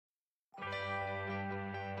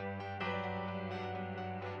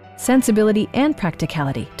sensibility, and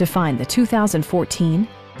practicality define the 2014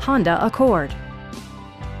 Honda Accord.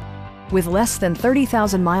 With less than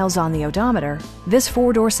 30,000 miles on the odometer, this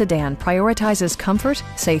four-door sedan prioritizes comfort,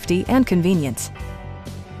 safety, and convenience.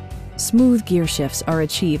 Smooth gear shifts are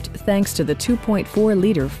achieved thanks to the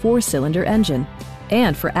 2.4-liter four-cylinder engine.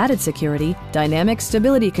 And for added security, dynamic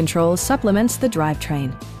stability control supplements the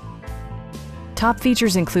drivetrain. Top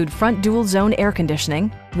features include front dual-zone air conditioning,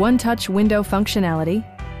 one-touch window functionality,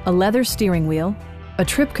 a leather steering wheel, a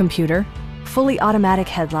trip computer, fully automatic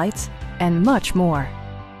headlights, and much more.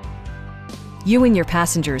 You and your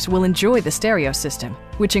passengers will enjoy the stereo system,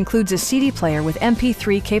 which includes a CD player with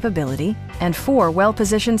MP3 capability and 4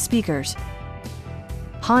 well-positioned speakers.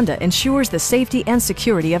 Honda ensures the safety and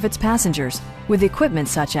security of its passengers with equipment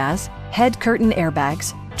such as head curtain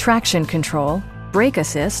airbags, traction control, brake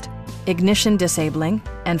assist, ignition disabling,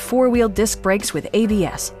 and 4-wheel disc brakes with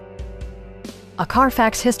ABS. A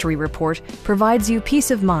Carfax history report provides you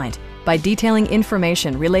peace of mind by detailing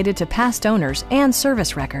information related to past owners and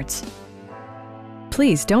service records.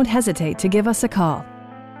 Please don't hesitate to give us a call.